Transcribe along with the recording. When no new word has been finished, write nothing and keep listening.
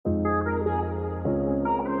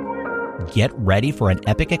Get ready for an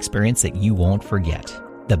epic experience that you won't forget.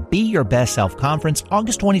 The Be Your Best Self Conference,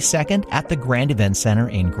 August 22nd at the Grand Event Center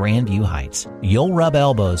in Grandview Heights. You'll rub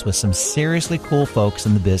elbows with some seriously cool folks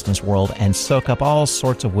in the business world and soak up all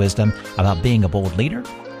sorts of wisdom about being a bold leader,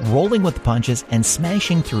 rolling with the punches, and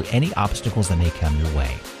smashing through any obstacles that may come your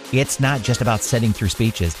way. It's not just about sitting through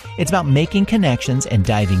speeches. It's about making connections and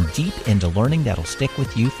diving deep into learning that'll stick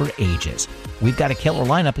with you for ages. We've got a killer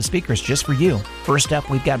lineup of speakers just for you. First up,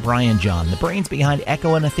 we've got Brian John, the brains behind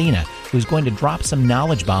Echo and Athena, who's going to drop some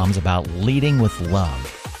knowledge bombs about leading with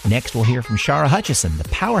love. Next, we'll hear from Shara Hutchison, the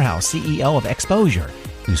powerhouse CEO of Exposure,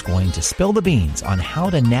 who's going to spill the beans on how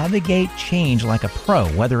to navigate change like a pro,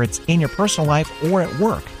 whether it's in your personal life or at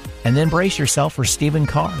work. And then brace yourself for Stephen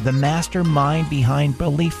Carr, the mastermind behind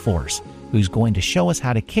Belief Force, who's going to show us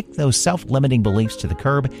how to kick those self-limiting beliefs to the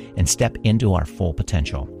curb and step into our full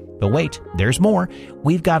potential. But wait, there's more.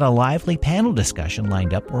 We've got a lively panel discussion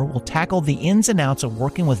lined up where we'll tackle the ins and outs of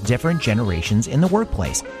working with different generations in the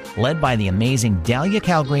workplace, led by the amazing Dahlia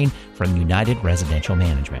Calgreen from United Residential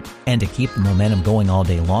Management. And to keep the momentum going all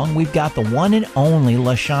day long, we've got the one and only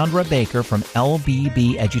LaShondra Baker from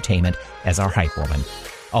LBB Edutainment as our hype woman.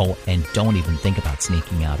 Oh, and don't even think about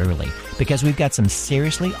sneaking out early, because we've got some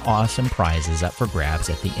seriously awesome prizes up for grabs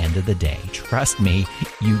at the end of the day. Trust me,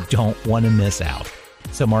 you don't want to miss out.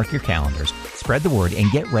 So mark your calendars, spread the word, and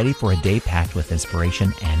get ready for a day packed with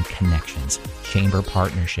inspiration and connections.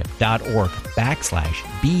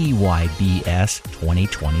 chamberpartnership.org/BYBS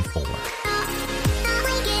 2024.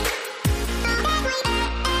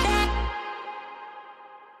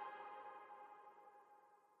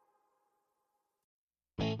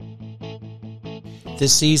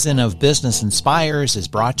 This season of Business Inspires is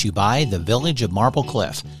brought to you by the Village of Marble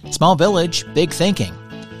Cliff. Small village, big thinking.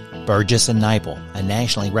 Burgess & Nyepel, a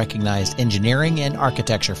nationally recognized engineering and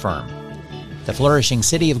architecture firm. The flourishing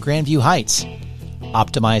city of Grandview Heights.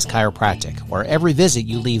 Optimize Chiropractic, where every visit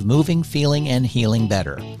you leave moving, feeling, and healing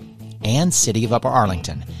better. And City of Upper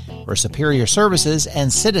Arlington, where superior services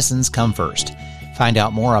and citizens come first. Find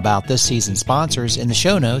out more about this season's sponsors in the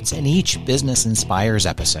show notes in each Business Inspires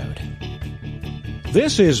episode.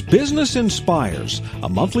 This is Business Inspires, a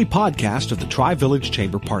monthly podcast of the Tri-Village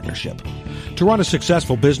Chamber Partnership. To run a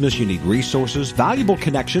successful business, you need resources, valuable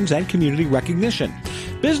connections, and community recognition.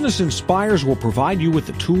 Business Inspires will provide you with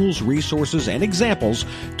the tools, resources, and examples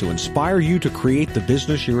to inspire you to create the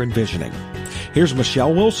business you're envisioning. Here's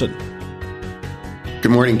Michelle Wilson.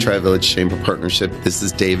 Good morning, Tri-Village Chamber Partnership. This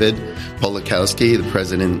is David Polakowski, the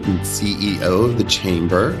President and CEO of the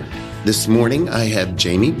Chamber. This morning, I have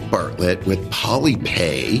Jamie Bartlett with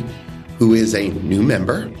Polypay, who is a new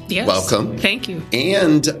member. Yes. Welcome. Thank you.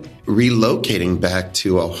 And relocating back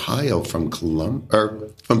to Ohio from California.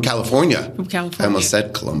 From California. I almost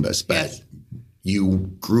said Columbus, but yes. You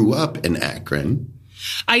grew up in Akron.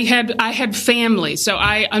 I had family. So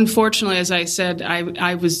I, unfortunately, as I said,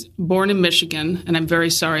 I was born in Michigan, and I'm very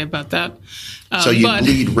sorry about that. So you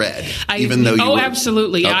bleed red, even though you were...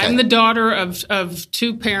 absolutely. Okay. I'm the daughter of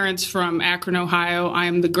two parents from Akron, Ohio. I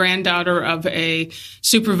am the granddaughter of a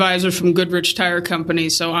supervisor from Goodrich Tire Company.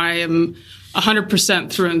 So I am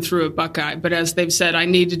 100% through and through a Buckeye. But as they've said, I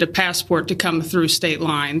needed a passport to come through state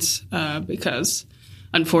lines because...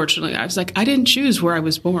 Unfortunately, I was like, I didn't choose where I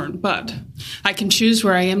was born, but I can choose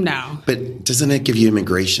where I am now. But doesn't it give you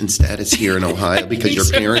immigration status here in Ohio because your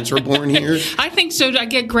parents were born here? I think so. I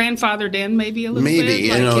get grandfathered in maybe a little bit. Maybe.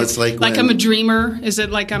 It's like I'm a dreamer. Is it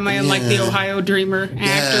like am I in like the Ohio Dreamer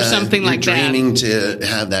Act or something like that? You're dreaming to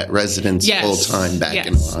have that residence full time back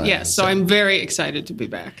in Ohio. Yes. So I'm very excited to be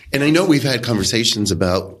back. And I know we've had conversations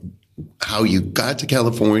about how you got to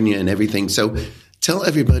California and everything. So tell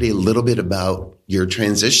everybody a little bit about your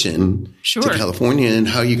transition to California and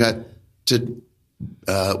how you got to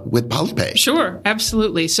with Polypay. Sure,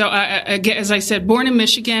 absolutely. So, as I said, born in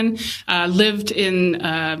Michigan, lived in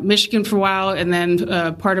Michigan for a while, and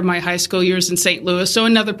then part of my high school years in St. Louis, so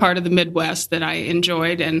another part of the Midwest that I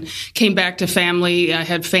enjoyed, and came back to family. I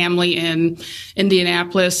had family in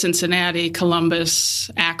Indianapolis, Cincinnati,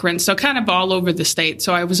 Columbus, Akron, so kind of all over the state.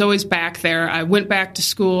 So I was always back there. I went back to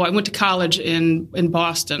school. I went to college in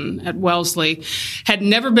Boston at Wellesley. Had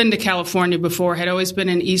never been to California before, had always been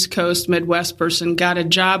an East Coast, Midwest person. Got a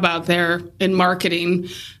job out there in marketing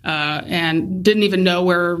and didn't even know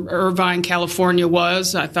where Irvine, California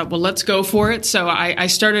was. I thought, well, let's go for it. So I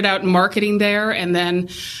started out in marketing there, and then,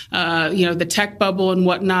 the tech bubble and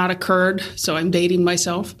whatnot occurred. So I'm dating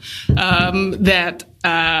myself. I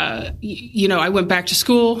went back to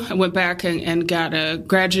school. I went back and got a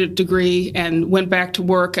graduate degree and went back to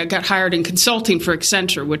work. I got hired in consulting for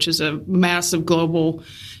Accenture, which is a massive global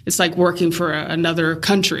it's like working for another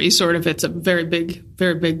country, sort of. It's a very big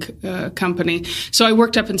company. So I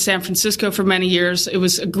worked up in San Francisco for many years. It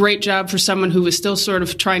was a great job for someone who was still sort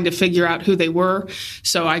of trying to figure out who they were.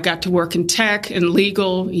 So I got to work in tech and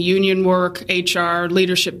legal, union work, HR,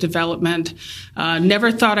 leadership development.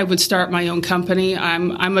 Never thought I would start my own company.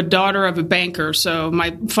 I'm a daughter of a banker. So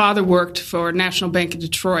my father worked for National Bank of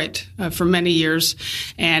Detroit for many years,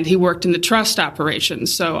 and he worked in the trust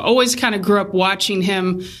operations. So always kind of grew up watching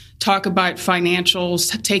him talk about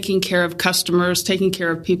financials, taking care of customers, taking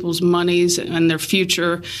care of people's monies and their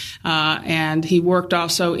future. And he worked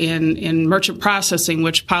also in merchant processing,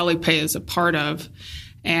 which Polypay is a part of.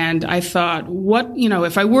 And I thought,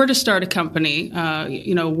 if I were to start a company,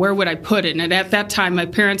 where would I put it? And at that time, my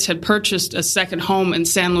parents had purchased a second home in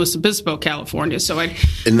San Luis Obispo, California.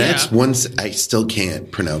 And that's one, I still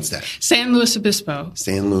can't pronounce that. San Luis Obispo.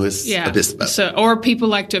 San Luis Obispo. So, or people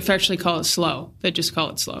like to affectionately call it SLO. They just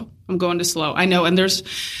call it SLO. I'm going to SLO. I know. And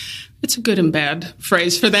it's a good and bad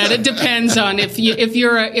phrase for that. It depends on if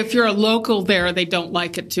you're a local there, they don't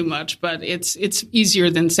like it too much, but it's easier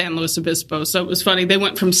than San Luis Obispo. So it was funny. They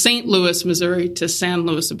went from St. Louis, Missouri to San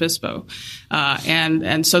Luis Obispo.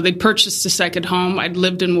 And so they purchased a second home. I'd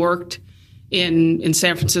lived and worked in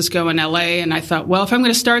San Francisco and LA. And I thought, well, if I'm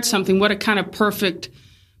going to start something, what a kind of perfect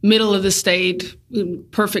middle of the state,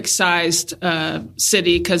 perfect sized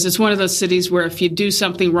city, because it's one of those cities where if you do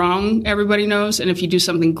something wrong, everybody knows, and if you do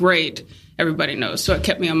something great, everybody knows. So it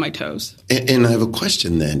kept me on my toes. And I have a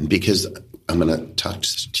question then, because I'm going to talk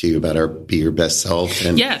to you about our Be Your Best Self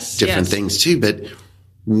and different things too. But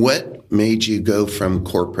what made you go from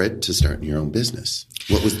corporate to starting your own business?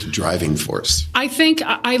 What was the driving force? I think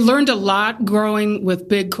I learned a lot growing with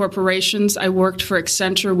big corporations. I worked for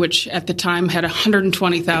Accenture, which at the time had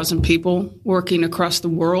 120,000 people working across the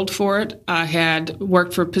world for it. I had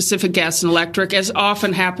worked for Pacific Gas and Electric, as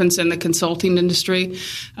often happens in the consulting industry.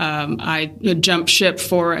 I jumped ship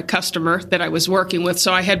for a customer that I was working with.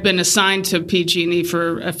 So I had been assigned to PG&E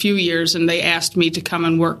for a few years, and they asked me to come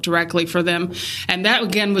and work directly for them. And that,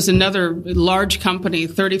 again, was another large company,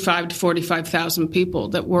 35 to 45,000 people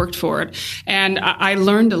that worked for it. And I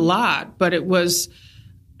learned a lot, but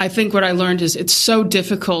I think what I learned is it's so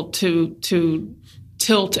difficult to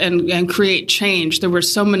tilt and create change. There were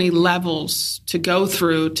so many levels to go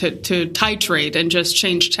through to titrate and just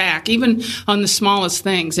change tack. Even on the smallest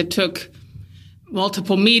things, it took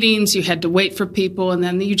multiple meetings. You had to wait for people. And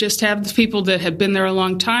then you just have the people that had been there a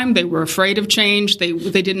long time. They were afraid of change. They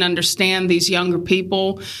didn't understand these younger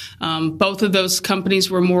people. Both of those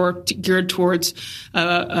companies were more geared towards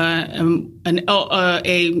a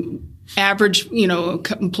average,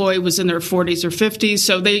 employee was in their 40s or 50s.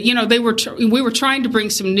 So we were trying to bring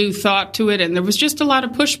some new thought to it, and there was just a lot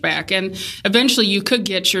of pushback. And eventually you could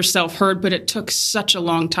get yourself heard, but it took such a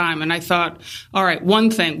long time. And I thought, all right,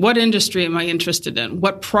 one thing, what industry am I interested in?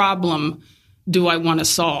 What problem do I want to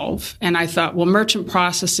solve? And I thought, well, merchant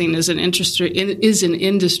processing is an industry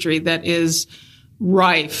that is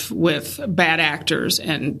rife with bad actors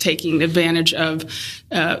and taking advantage of,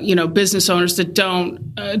 business owners that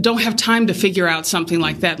don't have time to figure out something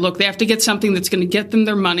like that. Look, they have to get something that's going to get them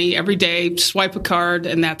their money every day, swipe a card,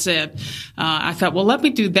 and that's it. I thought, well, let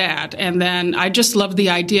me do that. And then I just love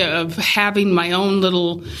the idea of having my own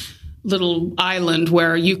little island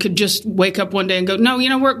where you could just wake up one day and go, no,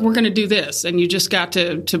 we're going to do this. And you just got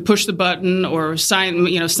to push the button or sign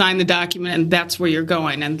the document, and that's where you're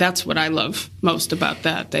going. And that's what I love most about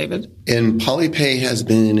that, David. And Polypay has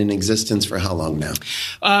been in existence for how long now?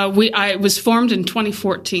 It was formed in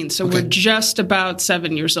 2014. So Okay. We're just about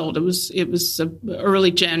 7 years old. It was early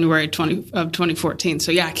January of 2014.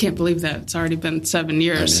 So yeah, I can't believe that. It's already been 7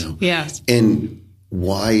 years. I know. Yeah. And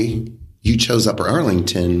why you chose Upper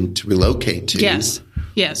Arlington to relocate to?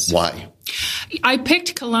 Yes. Why? I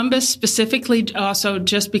picked Columbus specifically also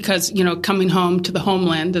just because, coming home to the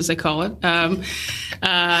homeland, as they call it. And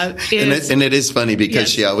it is funny because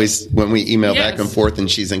she always, when we email back and forth and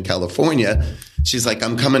she's in California, she's like,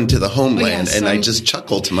 I'm coming to the homeland. Yes, and I just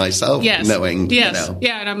chuckle to myself knowing, Yeah,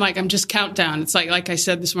 and I'm like, I'm just countdown. It's like I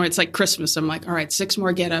said this morning, it's like Christmas. I'm like, all right, 6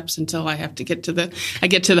 more get-ups until I have to get to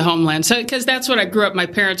the homeland. So, because that's what I grew up. My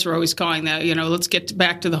parents were always calling that, let's get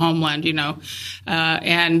back to the homeland,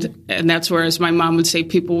 and that's where, as my mom would say,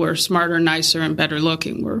 people were smarter, nicer, and better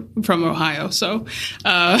looking. We're from Ohio. So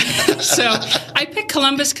I picked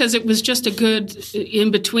Columbus because it was just a good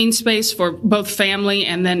in-between space for both family,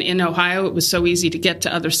 and then in Ohio, it was so easy to get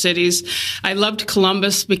to other cities. I loved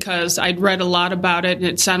Columbus because I'd read a lot about it, and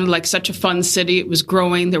it sounded like such a fun city. It was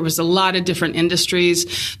growing. There was a lot of different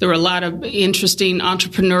industries. There were a lot of interesting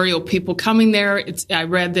entrepreneurial people coming there. I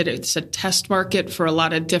read that it's a test market for a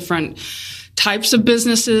lot of different types of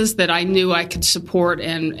businesses that I knew I could support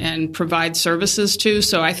and provide services to.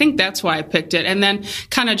 So I think that's why I picked it. And then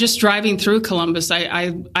kind of just driving through Columbus,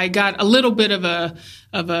 I got a little bit of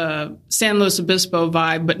a San Luis Obispo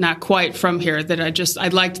vibe, but not quite from here, that I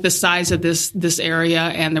liked the size of this area.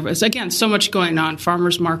 And there was, again, so much going on,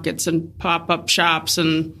 farmers markets and pop-up shops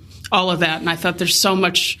and all of that. And I thought there's so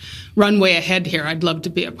much runway ahead here. I'd love to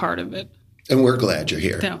be a part of it. And we're glad you're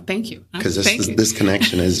here. No, thank you. Because this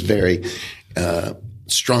connection is very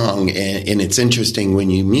strong. And it's interesting when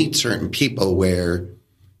you meet certain people where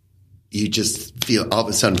you just all of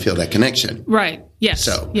a sudden feel that connection. Right. Yes.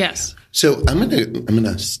 Yes. So I'm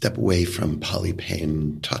gonna step away from Polypay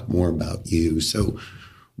and talk more about you. So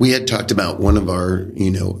we had talked about one of our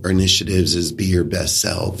our initiatives is Be Your Best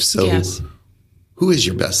Self. So yes. Who is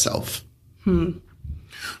your best self?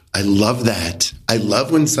 I love that. I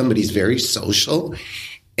love when somebody's very social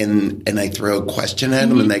and I throw a question at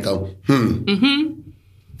them and they go,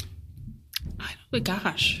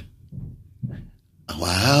 Gosh.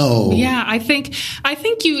 Wow. Yeah, I think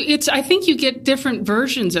you get different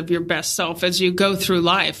versions of your best self as you go through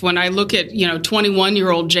life. When I look at,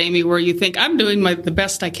 21-year-old Jamie, where you think I'm doing the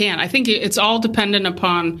best I can, I think it's all dependent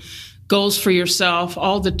upon goals for yourself,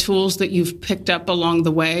 all the tools that you've picked up along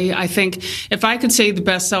the way. I think if I could say the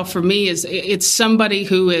best self for me is it's somebody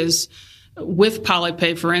who is with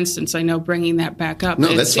Polypay, for instance. I know bringing that back up.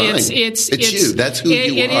 No, that's fine. It's you. That's who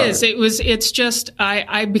you are. It is. It's just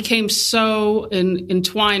I became so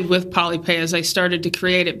entwined with Polypay as I started to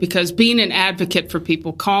create it, because being an advocate for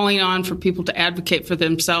people, calling on for people to advocate for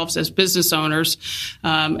themselves as business owners,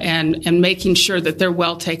 and making sure that they're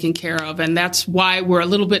well taken care of. And that's why we're a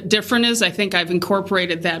little bit different. Is I think I've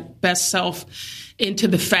incorporated that best self into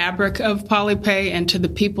the fabric of Polypay, and to the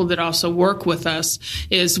people that also work with us,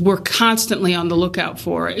 is we're constantly on the lookout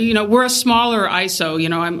for. We're a smaller ISO.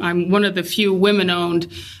 I'm one of the few women-owned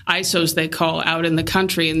ISOs, they call, out in the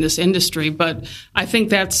country in this industry. But I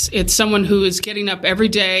think it's someone who is getting up every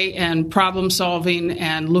day and problem solving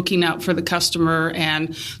and looking out for the customer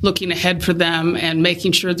and looking ahead for them and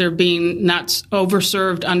making sure they're being not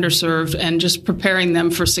overserved, underserved, and just preparing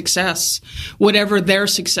them for success, whatever their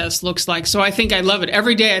success looks like. So I think I love it.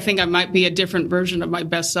 Every day I think I might be a different version of my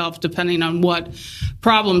best self, depending on what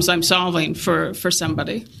problems I'm solving for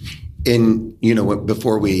somebody. And,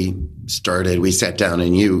 before we started, we sat down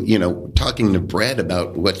and talking to Brett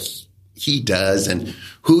about what he does and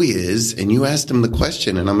who he is, and you asked him the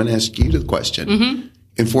question, and I'm going to ask you the question. Mm-hmm.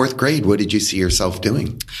 In fourth grade, what did you see yourself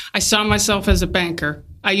doing? I saw myself as a banker.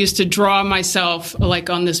 I used to draw myself like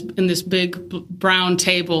in this big brown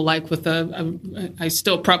table, like with I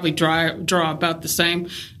still probably draw about the same.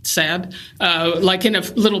 Sad. Like in a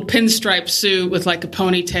little pinstripe suit with like a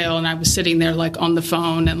ponytail, and I was sitting there like on the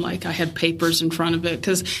phone, and like I had papers in front of it,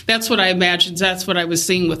 because that's what I imagined. That's what I was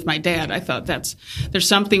seeing with my dad. I thought there's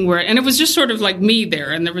something where, and it was just sort of like me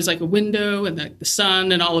there, and there was like a window and the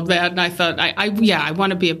sun and all of that, and I thought I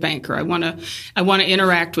want to be a banker. I want to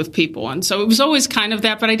interact with people, and so it was always kind of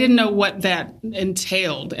that, but I didn't know what that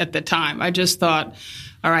entailed at the time. I just thought,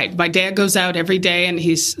 all right, my dad goes out every day and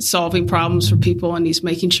he's solving problems for people and he's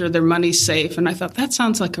making sure their money's safe. And I thought that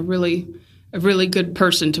sounds like a really good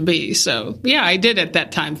person to be. So, yeah, I did at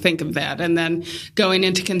that time think of that. And then going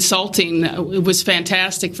into consulting, it was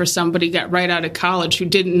fantastic for somebody who got right out of college who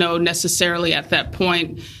didn't know necessarily at that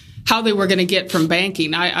point how they were going to get from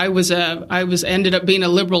banking. I ended up being a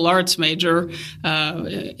liberal arts major,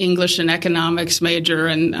 English and economics major,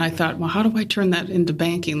 and I thought, well, how do I turn that into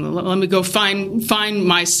banking? Let me go find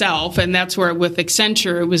myself, and that's where with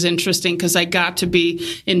Accenture it was interesting, because I got to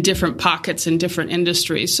be in different pockets in different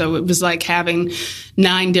industries. So it was like having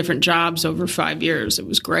 9 different jobs over 5 years. It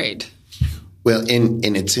was great. Well, and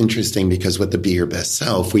it's interesting because with the Be Your Best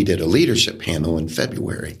Self, we did a leadership panel in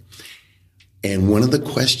February. And one of the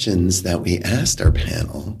questions that we asked our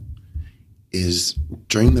panel is,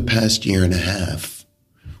 during the past year and a half,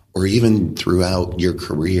 or even throughout your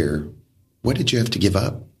career, what did you have to give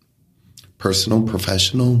up? Personal,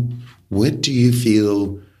 professional? What do you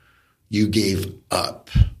feel you gave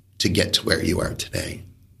up to get to where you are today?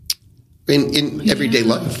 In everyday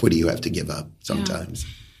life, what do you have to give up sometimes? Yeah.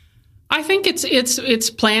 I think it's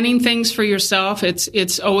planning things for yourself.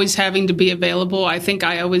 It's always having to be available. I think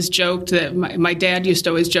I always joked that my dad used to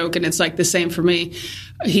always joke, and it's like the same for me.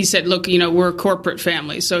 he said, look, we're a corporate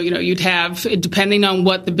family. So, you'd have, depending on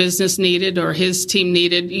what the business needed or his team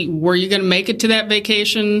needed, were you going to make it to that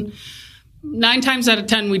vacation? 9 times out of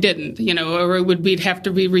 10, we didn't, or we'd have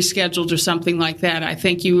to be rescheduled or something like that. I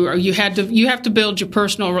think you have to build your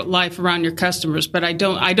personal life around your customers, but I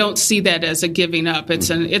don't see that as a giving up. It's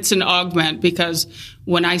an augment, because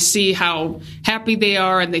when I see how happy they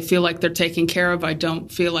are and they feel like they're taken care of, I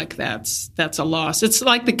don't feel like that's a loss. It's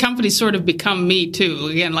like the company sort of become me too.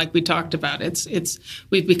 Again, like we talked about,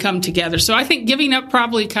 we've become together. So I think giving up,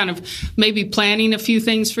 probably kind of maybe planning a few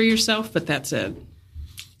things for yourself, but that's it.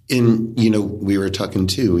 And, we were talking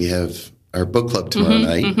too, we have our book club tomorrow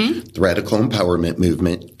night, the Radical Empowerment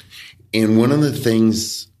Movement. And one of the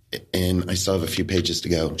things, and I still have a few pages to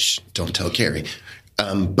go, don't tell Carrie.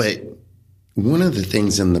 But one of the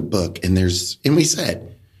things in the book, and we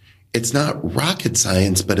said, it's not rocket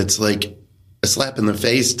science, but it's like a slap in the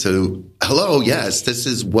face to, hello, yes, this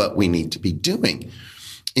is what we need to be doing.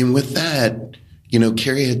 And with that,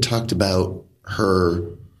 Carrie had talked about her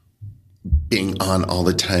being on all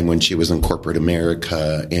the time when she was in corporate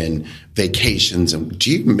America and vacations. And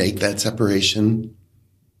do you make that separation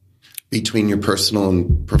between your personal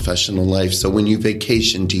and professional life? So when you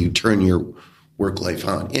vacation, do you turn your work life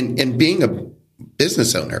on? And being a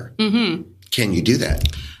business owner, can you do that?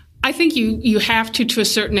 I think you have to a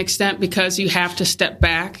certain extent, because you have to step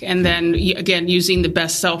back, and then again, using the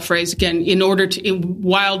best self phrase again,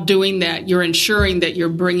 while doing that, you're ensuring that you're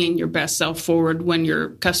bringing your best self forward when your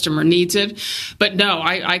customer needs it. But no,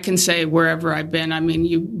 I can say wherever I've been, I mean,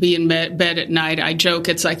 you be in bed at night. I joke,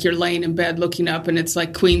 it's like you're laying in bed looking up, and it's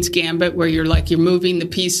like Queen's Gambit, where you're moving the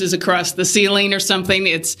pieces across the ceiling or something.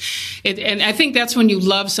 And I think that's when you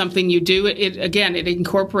love something you do. It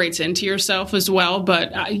incorporates into yourself as well.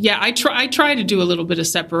 But I try to do a little bit of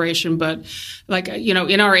separation, but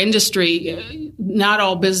in our industry, not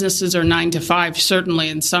all businesses are 9 to 5, certainly,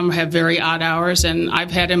 and some have very odd hours. And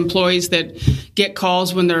I've had employees that get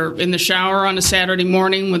calls when they're in the shower on a Saturday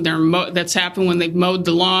morning, when that's happened when they've mowed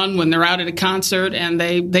the lawn, when they're out at a concert, and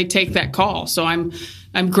they take that call. So I'm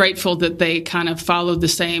grateful that they kind of followed the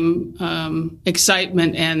same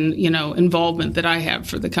excitement and involvement that I have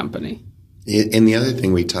for the company. And the other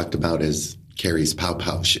thing we talked about is Carrie's Pow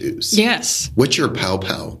Pow shoes. Yes. What's your Pow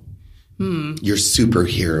Pow? Your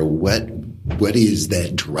superhero. What is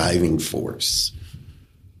that driving force?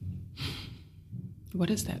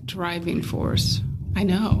 What is that driving force? I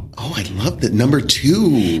know. Oh, I love that. Number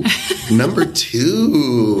 2. Number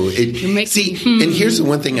 2. And here's the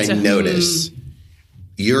one thing I notice.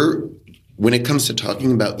 When it comes to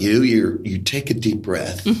talking about you take a deep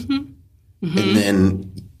breath, and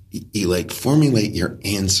then you formulate your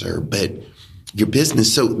answer, but your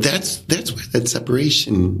business. So that's where that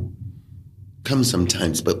separation comes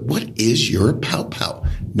sometimes. But what is your Pow Pow?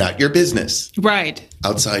 Not your business. Right.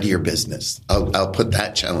 Outside of your business. I'll put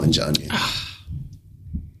that challenge on you.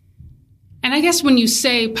 And I guess when you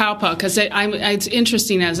say Pow Pow, because it's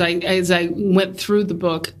interesting as I went through the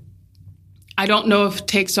book, I don't know if it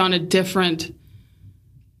takes on a different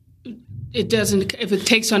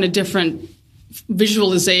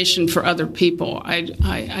visualization for other people. I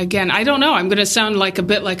don't know. I'm going to sound a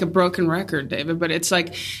bit like a broken record, David, but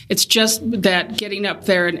it's just that getting up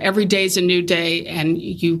there and every day's a new day, and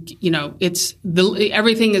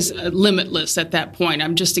everything is limitless at that point.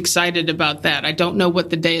 I'm just excited about that. I don't know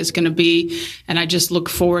what the day is going to be, and I just look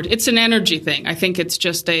forward. It's an energy thing. I think it's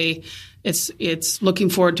just it's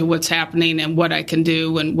looking forward to what's happening and what I can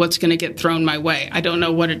do and what's going to get thrown my way. I don't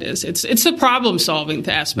know what it is. It's a problem solving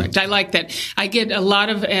aspect. I like that. I get a lot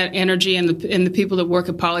of energy, and the people that work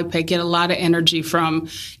at Polypay get a lot of energy from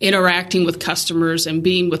interacting with customers and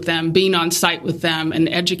being with them, being on site with them, and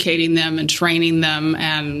educating them and training them.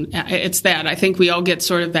 And it's that. I think we all get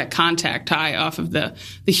sort of that contact high off of the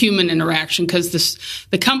human interaction, because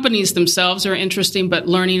the companies themselves are interesting, but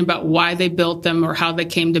learning about why they built them or how they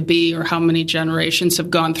came to be or how many generations have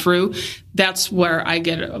gone through, that's where I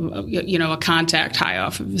get a contact high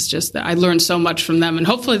off of. It's just that I learn so much from them, and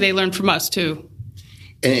hopefully they learn from us too.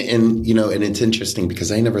 And it's interesting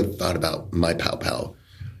because I never thought about my Pow Pow,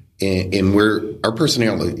 and our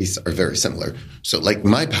personalities are very similar. So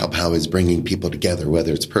my Pow Pow is bringing people together,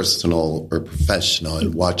 whether it's personal or professional,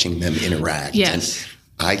 and watching them interact. Yes.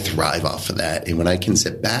 And I thrive off of that. And when I can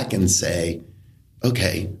sit back and say,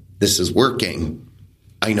 okay, this is working,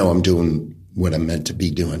 I know I'm doing what I'm meant to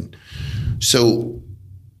be doing. So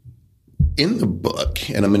in the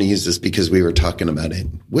book, and I'm going to use this because we were talking about it,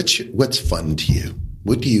 what's fun to you?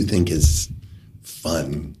 What do you think is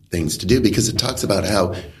fun things to do? Because it talks about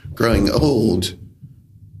how growing old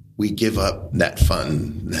we give up that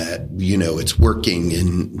fun, that, it's working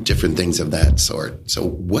and different things of that sort. So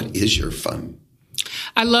what is your fun?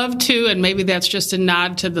 I love to, and maybe that's just a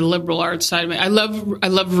nod to the liberal arts side of me. I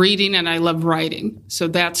love reading and I love writing. So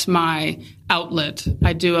that's my outlet.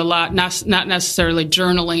 I do a lot, not necessarily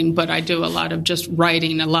journaling, but I do a lot of just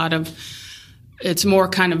writing, it's more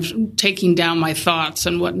kind of taking down my thoughts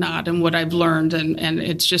and whatnot and what I've learned. And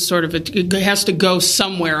it's just sort of, it has to go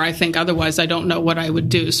somewhere, I think. Otherwise, I don't know what I would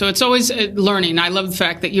do. So it's always learning. I love the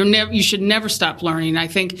fact that you should never stop learning. I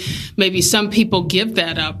think maybe some people give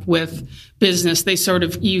that up with business.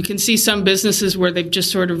 You can see some businesses where they've just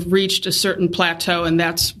sort of reached a certain plateau, and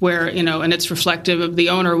that's where, and it's reflective of the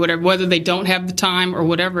owner or whatever, whether they don't have the time or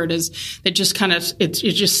whatever it is, it just kind of, it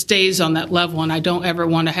just stays on that level. And I don't ever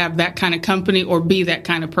want to have that kind of company or be that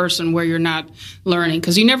kind of person where you're not learning,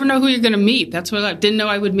 because you never know who you're going to meet. That's what I didn't know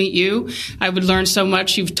I would meet you. I would learn so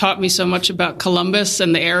much. You've taught me so much about Columbus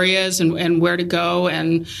and the areas and where to go.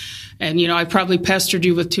 And I probably pestered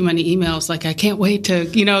you with too many emails. Like, I can't wait to,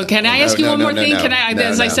 can I ask you one more thing?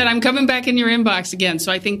 I said, I'm coming back in your inbox again.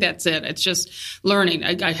 So I think that's it. It's just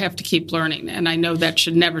learning. I have to keep learning. And I know that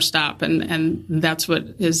should never stop. And that's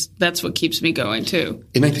what keeps me going too.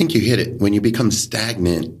 And I think you hit it. When you become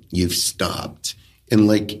stagnant, you've stopped.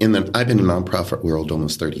 And I've been in the nonprofit world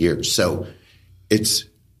almost 30 years. So it's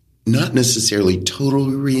not necessarily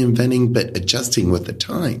totally reinventing, but adjusting with the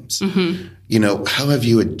times. Mm-hmm. How have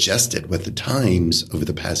you adjusted with the times over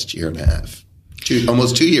the past year and a half?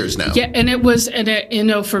 Almost 2 years now. Yeah, and it was,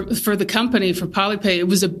 for the company, for Polypay, it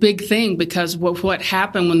was a big thing, because what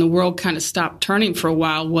happened when the world kind of stopped turning for a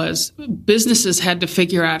while was businesses had to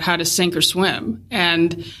figure out how to sink or swim.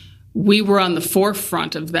 And we were on the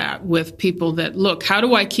forefront of that with people that, look, how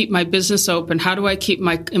do I keep my business open? How do I keep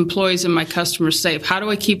my employees and my customers safe? How do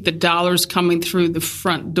I keep the dollars coming through the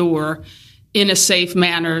front door in a safe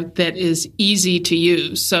manner that is easy to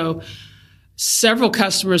use? So several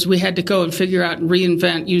customers, we had to go and figure out and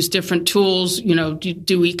reinvent, use different tools,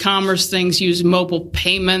 do e-commerce things, use mobile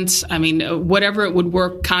payments. I mean, whatever it would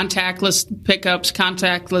work, contactless pickups,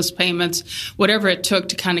 contactless payments, whatever it took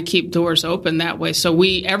to kind of keep doors open that way. So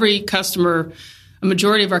a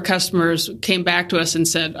majority of our customers came back to us and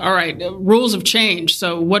said, all right, rules have changed.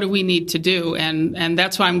 So what do we need to do? And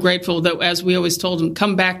that's why I'm grateful that, as we always told them,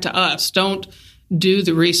 come back to us. Don't do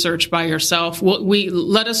the research by yourself. We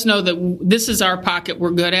let us know that this is our pocket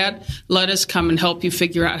we're good at. Let us come and help you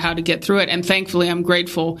figure out how to get through it. And thankfully, I'm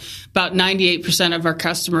grateful, about 98% of our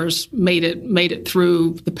customers made it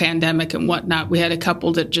through the pandemic and whatnot. We had a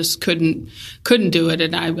couple that just couldn't do it,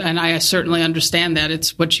 and I certainly understand that.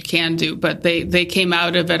 It's what you can do, but they came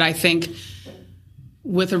out of it, I think,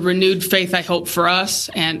 with a renewed faith, I hope, for us,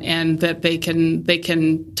 and that they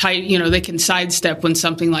can sidestep when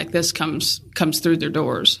something like this comes through their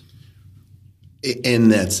doors.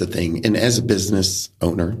 And that's the thing. And as a business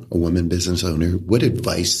owner, a woman business owner, what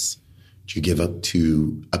advice do you give up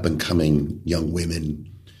to up and coming young women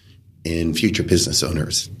and future business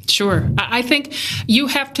owners? Sure. I think you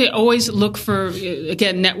have to always look for,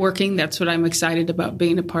 again, networking. That's what I'm excited about,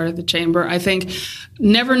 being a part of the chamber. I think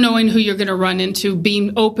never knowing who you're going to run into,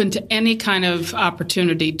 being open to any kind of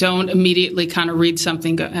opportunity. Don't immediately kind of read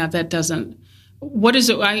something, that doesn't. What is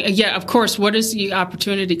it? Of course, what is the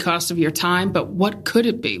opportunity cost of your time? But what could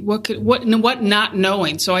it be? What not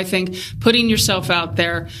knowing? So I think putting yourself out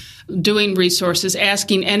there, doing resources,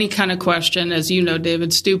 asking any kind of question, as you know,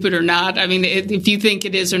 David, stupid or not. I mean, if you think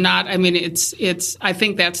it is or not, I mean, I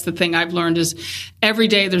think that's the thing I've learned, is every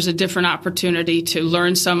day there's a different opportunity to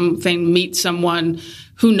learn something, meet someone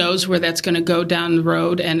who knows where that's going to go down the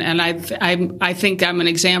road. And I think I'm an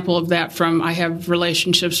example of that. I have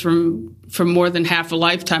relationships from more than half a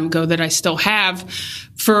lifetime ago that I still have,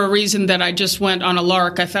 for a reason that I just went on a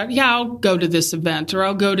lark. I thought, I'll go to this event, or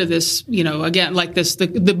I'll go to this, again, like this, the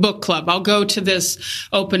book club. I'll go to this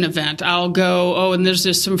open event. I'll go, and there's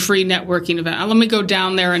just some free networking event. Let me go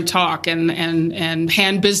down there and talk and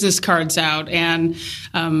hand business cards out and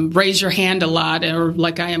raise your hand a lot, or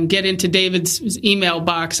like I am, get into David's email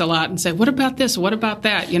box a lot and say, what about this? What about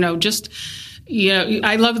that?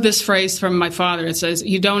 I love this phrase from my father. It says,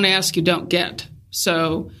 you don't ask, you don't get.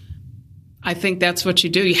 So I think that's what you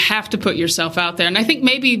do. You have to put yourself out there. And I think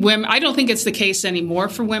maybe women, I don't think it's the case anymore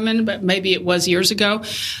for women, but maybe it was years ago.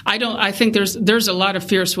 I think there's a lot of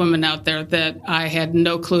fierce women out there that I had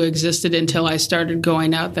no clue existed until I started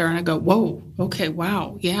going out there, and I go, whoa, okay,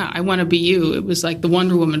 wow. Yeah, I want to be you. It was like the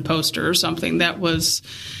Wonder Woman poster or something that was.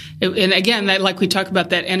 And again, that, like we talk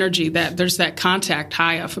about that energy, that there's that contact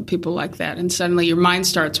high off of people like that. And suddenly your mind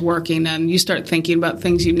starts working and you start thinking about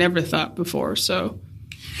things you never thought before. So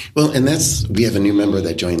Well, and we have a new member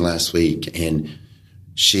that joined last week, and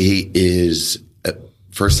she is a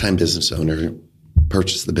first-time business owner,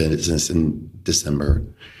 purchased the business in December,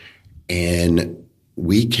 and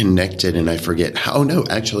we connected, and I forget how. No,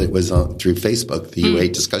 actually, it was through Facebook, the UA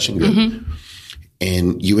discussion group. Mm-hmm.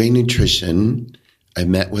 And UA Nutrition, I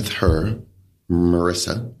met with her,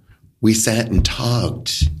 Marissa. We sat and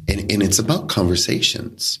talked, and it's about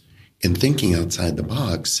conversations and thinking outside the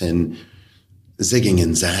box and zigging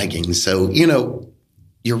and zagging. So,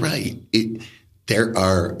 you're right. There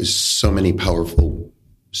are so many powerful,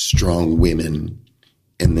 strong women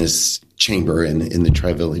in this chamber and in the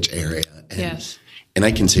Tri-Village area. And, yes. And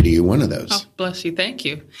I consider you one of those. Oh, bless you. Thank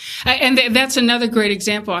you. And that's another great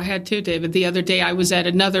example I had too, David. The other day I was at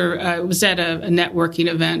a networking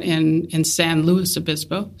event in San Luis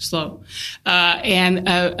Obispo, SLO. And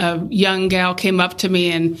a young gal came up to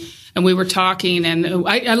me and we were talking, and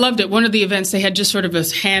I loved it. One of the events, they had just sort of a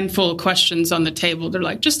handful of questions on the table. They're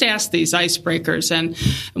like, just ask these icebreakers. And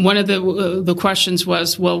one of the questions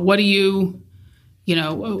was, well, what are you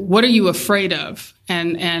afraid of?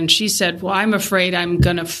 And she said, well, I'm afraid I'm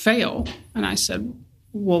going to fail. And I said,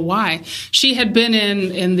 well, why? She had been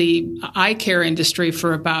in the eye care industry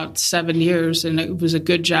for about 7 years, and it was a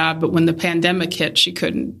good job. But when the pandemic hit, she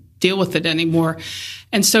couldn't deal with it anymore.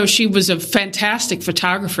 And so she was a fantastic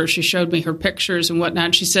photographer. She showed me her pictures and whatnot.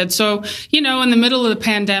 And she said, so, in the middle of the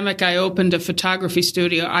pandemic, I opened a photography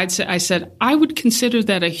studio. I said, I would consider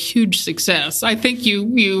that a huge success. I think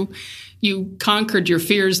you conquered your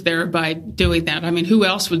fears there by doing that. I mean, who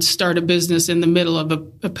else would start a business in the middle of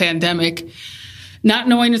a pandemic, not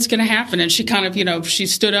knowing it's going to happen? And she kind of, she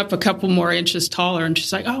stood up a couple more inches taller, and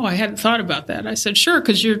she's like, "Oh, I hadn't thought about that." I said, "Sure,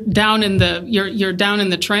 because you're down in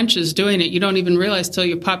the trenches doing it. You don't even realize till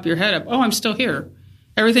you pop your head up. Oh, I'm still here.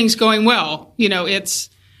 Everything's going well.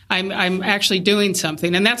 I'm actually doing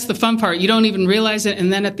something, and that's the fun part. You don't even realize it,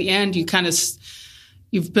 and then at the end,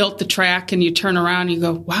 you've built the track, and you turn around and you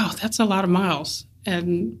go, wow, that's a lot of miles."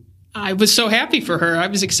 And I was so happy for her. I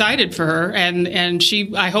was excited for her. And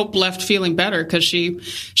she, I hope, left feeling better, because she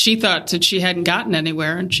thought that she hadn't gotten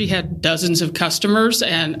anywhere. And she had dozens of customers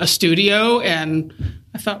and a studio. And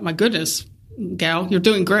I thought, my goodness, gal, you're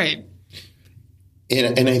doing great.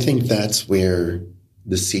 And I think that's where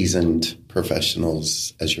the seasoned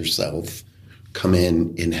professionals as yourself come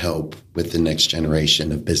in and help with the next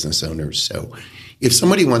generation of business owners. So if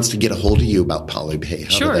somebody wants to get a hold of you about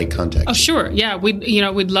Polypay, how do they contact you? Oh, sure. Yeah,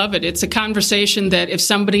 we'd love it. It's a conversation that if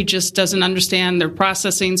somebody just doesn't understand their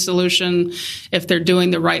processing solution, if they're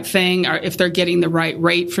doing the right thing, or if they're getting the right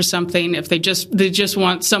rate for something, if they just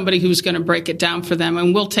want somebody who's going to break it down for them,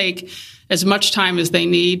 and we'll take as much time as they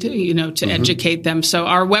need, to educate them. So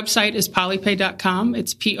our website is polypay.com.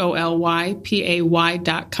 It's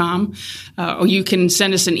POLYPAY.com. Or you can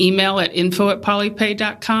send us an email at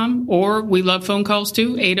info@polypay.com, or we love phone calls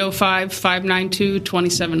too,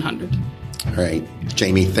 805-592-2700. All right.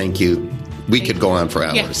 Jamie, thank you. We could go on for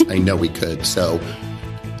hours. Yeah. I know we could. So,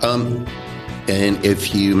 and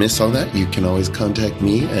if you miss all that, you can always contact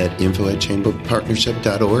me at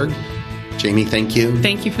info@chamberpartnership.org. Jamie, thank you.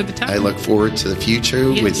 Thank you for the time. I look forward to the future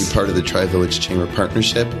with you part of the Tri-Village Chamber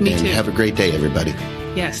Partnership. Me too. Have a great day, everybody.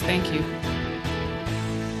 Yes, thank you.